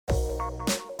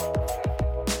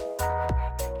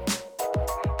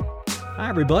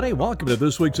everybody. Welcome to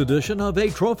this week's edition of A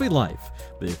Trophy Life,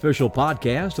 the official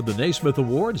podcast of the Naismith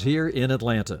Awards here in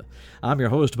Atlanta. I'm your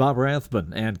host, Bob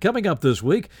Rathman, and coming up this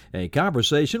week, a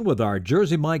conversation with our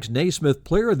Jersey Mike's Naismith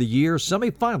Player of the Year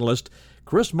semifinalist,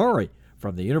 Kris Murray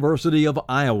from the University of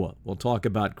Iowa. We'll talk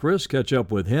about Kris, catch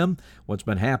up with him, what's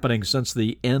been happening since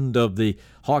the end of the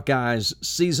Hawkeyes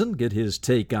season, get his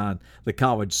take on the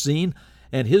college scene,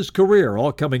 and his career,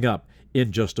 all coming up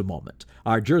in just a moment.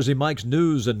 Our Jersey Mike's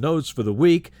news and notes for the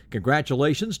week.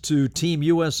 Congratulations to Team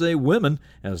USA Women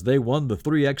as they won the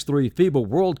 3x3 FIBA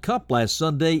World Cup last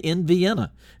Sunday in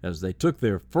Vienna as they took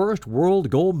their first world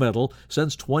gold medal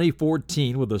since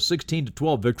 2014 with a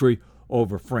 16-12 victory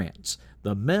over France.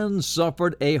 The men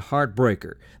suffered a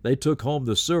heartbreaker. They took home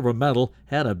the silver medal,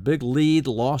 had a big lead,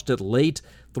 lost it late.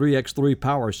 3x3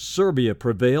 power Serbia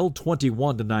prevailed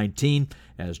 21-19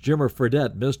 as Jimmer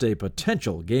Fredette missed a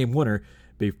potential game winner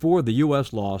before the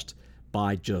U.S. lost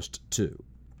by just 2.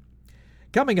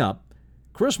 Coming up,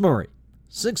 Kris Murray,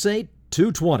 6'8",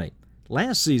 220.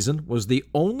 Last season was the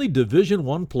only Division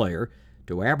I player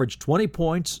to average 20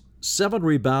 points, 7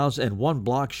 rebounds, and 1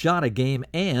 block shot a game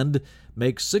and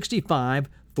make 65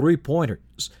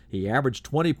 three-pointers. He averaged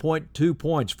 20.2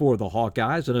 points for the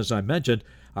Hawkeyes, and as I mentioned,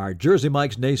 our Jersey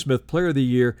Mike's Naismith Player of the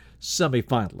Year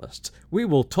semifinalists. We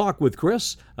will talk with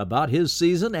Kris about his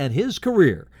season and his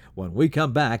career when we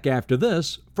come back after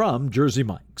this from Jersey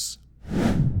Mike's.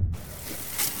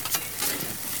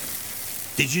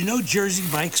 Did you know Jersey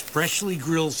Mike's freshly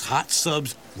grills hot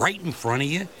subs right in front of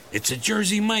you? It's a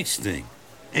Jersey Mike's thing.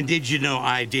 And did you know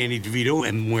I, Danny DeVito,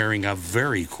 am wearing a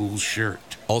very cool shirt?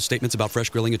 All statements about fresh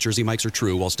grilling at Jersey Mike's are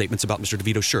true. All statements about Mr.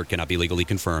 DeVito's shirt cannot be legally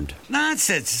confirmed.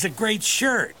 Nonsense. It's a great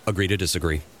shirt. Agree to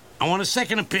disagree. I want a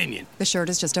second opinion. The shirt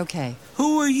is just okay.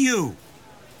 Who are you?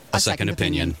 A second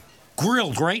opinion.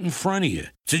 Grilled right in front of you.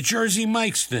 It's a Jersey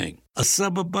Mike's thing. A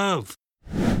sub above.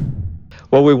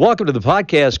 Well, we welcome to the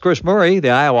podcast Kris Murray,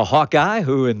 the Iowa Hawkeye,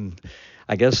 who in,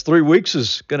 I guess, 3 weeks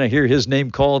is going to hear his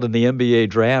name called in the NBA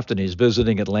draft, and he's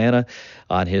visiting Atlanta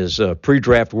on his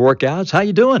pre-draft workouts. How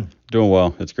you doing? Doing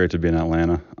well. It's great to be in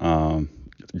Atlanta.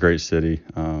 Great city,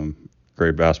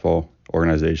 great basketball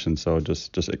organization. So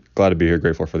just glad to be here.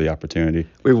 Grateful for the opportunity.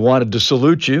 We wanted to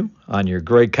salute you on your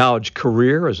great college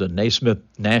career as a Naismith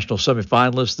National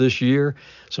semifinalist this year.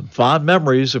 Some fond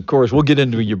memories, of course. We'll get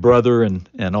into your brother and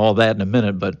all that in a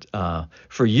minute. But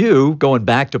for you, going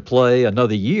back to play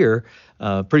another year,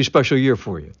 pretty special year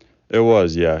for you. It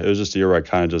was, yeah. It was just a year where I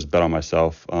kind of just bet on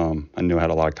myself. I knew I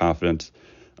had a lot of confidence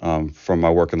from my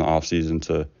work in the off season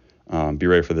to be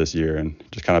ready for this year, and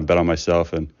just kind of bet on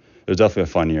myself. And it was definitely a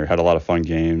fun year. Had a lot of fun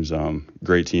games,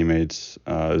 great teammates.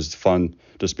 It was fun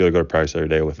just to be able to go to practice every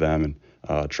day with them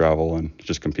and travel and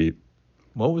just compete.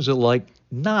 What was it like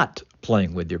not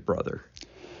playing with your brother?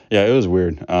 Yeah, it was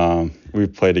weird. We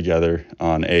played together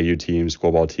on AAU teams,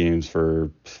 school ball teams for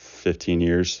 15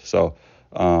 years. So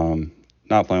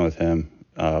not playing with him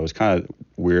was kind of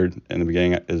weird in the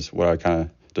beginning is what I kind of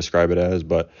describe it as,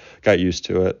 but got used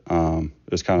to it. It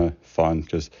was kind of fun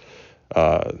because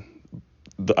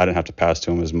I didn't have to pass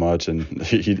to him as much, and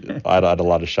I had a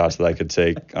lot of shots that I could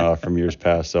take from years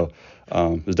past. So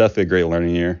it was definitely a great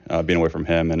learning year being away from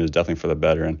him, and it was definitely for the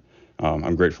better, and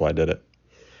I'm grateful I did it.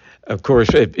 Of course,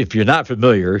 if you're not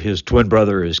familiar, his twin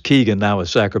brother is Keegan, now with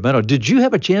Sacramento. Did you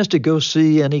have a chance to go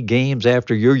see any games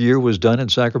after your year was done in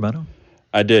Sacramento?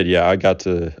 I did, yeah. I got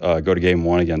to go to Game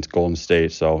 1 against Golden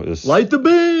State, so it was light the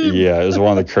beam. Yeah, it was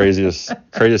one of the craziest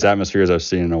atmospheres I've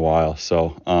seen in a while.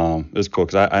 So it was cool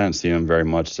because I hadn't seen him very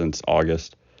much since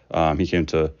August. He came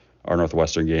to our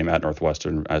Northwestern game at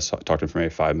Northwestern. I talked to him for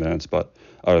maybe 5 minutes, but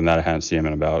other than that, I hadn't seen him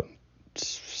in about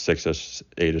 6-ish,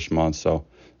 8-ish months. So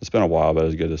it's been a while, but it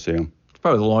was good to see him. It's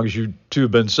probably the longest you two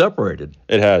have been separated.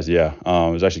 It has, yeah.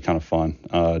 It was actually kind of fun.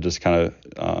 Just kind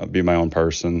of be my own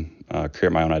person.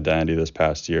 Create my own identity this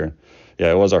past year.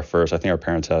 Yeah, it was our first. I think our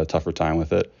parents had a tougher time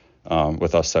with it,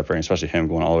 with us separating, especially him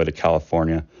going all the way to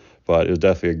California. But it was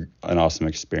definitely an awesome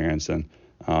experience, and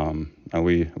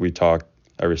we talk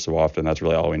every so often. That's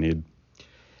really all we need.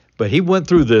 But he went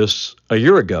through this a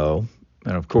year ago,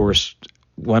 and of course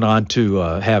went on to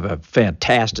have a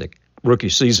fantastic rookie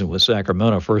season with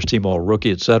Sacramento, first team all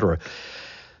rookie, et cetera.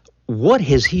 What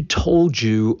has he told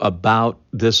you about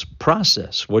this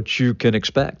process, what you can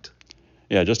expect?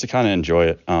 Yeah, just to kind of enjoy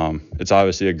it. It's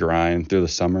obviously a grind through the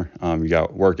summer. You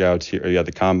got workouts here, you got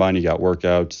the combine, you got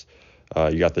workouts,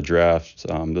 you got the draft.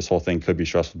 This whole thing could be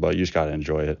stressful, but you just got to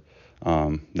enjoy it.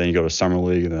 Then you go to summer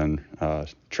league, then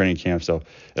training camp. So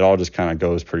it all just kind of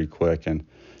goes pretty quick, and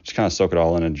just kind of soak it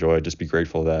all in and enjoy it. Just be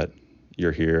grateful that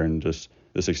you're here and just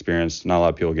this experience. Not a lot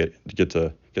of people get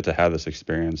to have this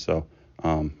experience. So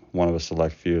one of a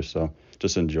select few. So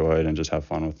just enjoy it and just have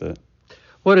fun with it.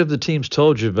 What have the teams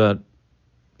told you about,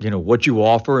 what you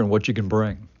offer and what you can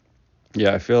bring?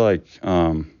 Yeah, I feel like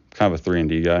kind of a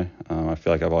 3-and-D guy. I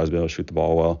feel like I've always been able to shoot the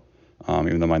ball well,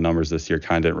 even though my numbers this year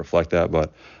kind of didn't reflect that.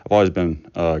 But I've always been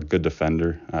a good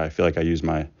defender. I feel like I use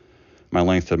my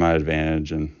length to my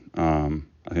advantage, and I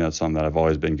think that's something that I've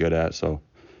always been good at. So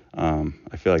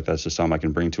I feel like that's just something I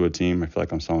can bring to a team. I feel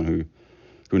like I'm someone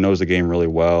who knows the game really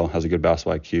well, has a good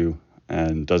basketball IQ,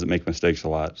 and doesn't make mistakes a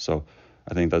lot. So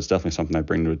I think that's definitely something I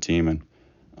bring to a team and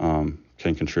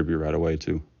can contribute right away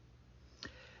to.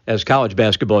 As college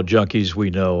basketball junkies, we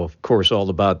know, of course,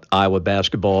 all about Iowa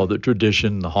basketball, the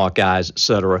tradition, the Hawkeyes, et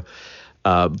cetera.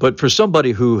 But for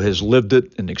somebody who has lived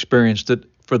it and experienced it,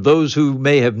 for those who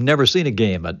may have never seen a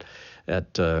game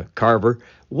at Carver,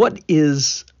 what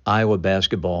is Iowa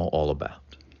basketball all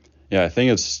about? Yeah, I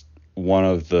think it's one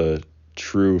of the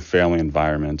true family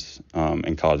environments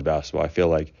in college basketball. I feel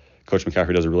like Coach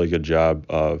McCaffrey does a really good job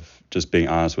of just being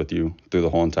honest with you through the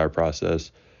whole entire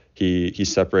process. He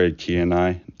separated Key and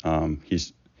I.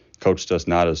 He's coached us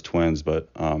not as twins, but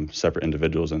separate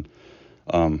individuals. And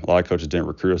a lot of coaches didn't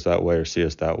recruit us that way or see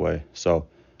us that way. So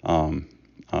Coach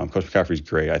McCaffrey's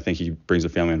great. I think he brings a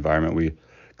family environment. We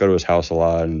go to his house a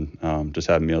lot and just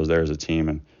have meals there as a team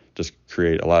and just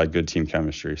create a lot of good team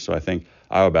chemistry. So I think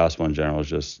Iowa basketball in general is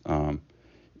just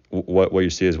what you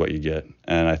see is what you get.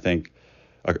 And I think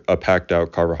a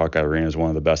packed-out Carver Hawkeye Arena is one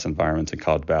of the best environments in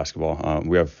college basketball.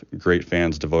 We have great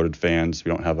fans, devoted fans.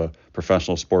 We don't have a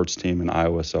professional sports team in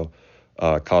Iowa, so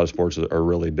college sports are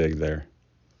really big there.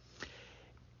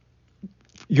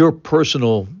 Your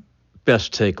personal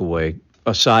best takeaway,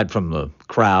 aside from the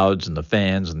crowds and the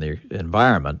fans and the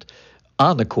environment,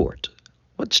 on the court,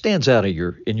 what stands out in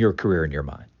your career, in your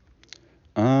mind?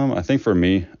 I think for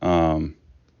me,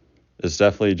 it's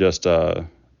definitely just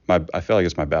I feel like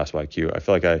it's my basketball IQ. I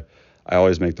feel like I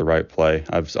always make the right play.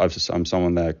 I'm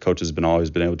someone that coaches have always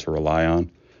been able to rely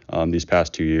on these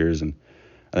past 2 years, and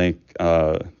I think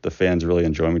the fans really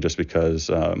enjoy me just because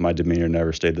my demeanor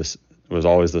never was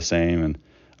always the same.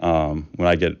 And when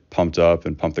I get pumped up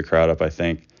and pump the crowd up, I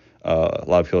think a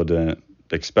lot of people didn't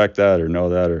expect that or know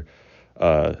that,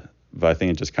 but I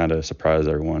think it just kind of surprised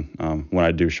everyone when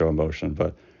I do show emotion.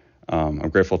 But I'm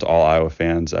grateful to all Iowa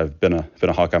fans. I've been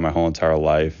a Hawkeye my whole entire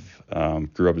life.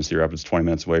 Grew up in Cedar Rapids, 20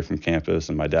 minutes away from campus,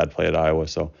 and my dad played at Iowa,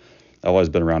 so I've always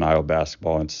been around Iowa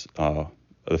basketball. It's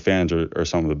the fans are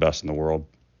some of the best in the world.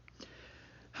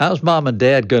 How's Mom and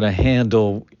Dad going to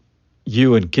handle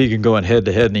you and Keegan going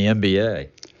head-to-head in the NBA?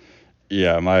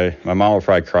 Yeah, my mom will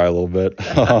probably cry a little bit.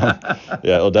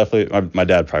 Yeah, it'll definitely. My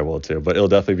dad probably will too, but it'll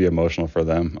definitely be emotional for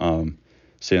them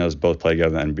seeing us both play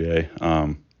together in the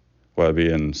NBA. Whether it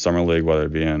be in summer league, whether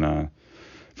it be in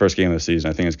first game of the season,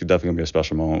 I think it's definitely gonna be a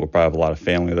special moment. We'll probably have a lot of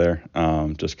family there,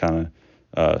 just kind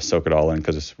of soak it all in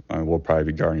because we'll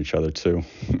probably be guarding each other too.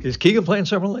 Is Keegan playing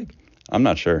summer league? I'm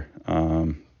not sure.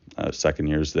 Second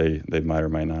years, they might or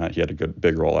might not. He had a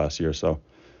big role last year, so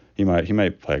he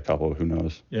might play a couple. Who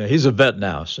knows? Yeah, he's a vet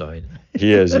now, so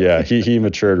he is. Yeah, he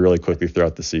matured really quickly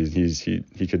throughout the season.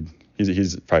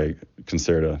 He's probably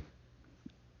considered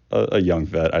a young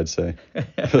vet, I'd say.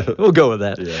 We'll go with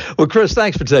that. Yeah. Well, Kris,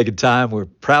 thanks for taking time. We're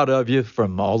proud of you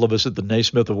from all of us at the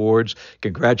Naismith Awards.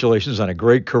 Congratulations on a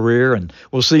great career, and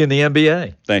we'll see you in the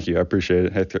NBA. Thank you. I appreciate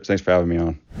it. Hey, thanks for having me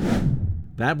on.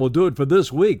 That will do it for this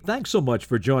week. Thanks so much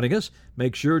for joining us.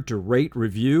 Make sure to rate,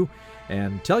 review,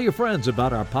 and tell your friends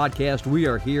about our podcast. We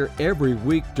are here every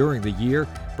week during the year,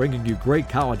 bringing you great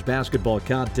college basketball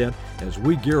content as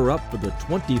we gear up for the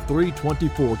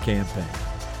 23-24 campaign.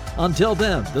 Until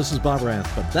then, this is Bob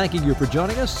Rathbun thanking you for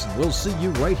joining us, and we'll see you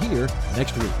right here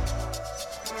next week.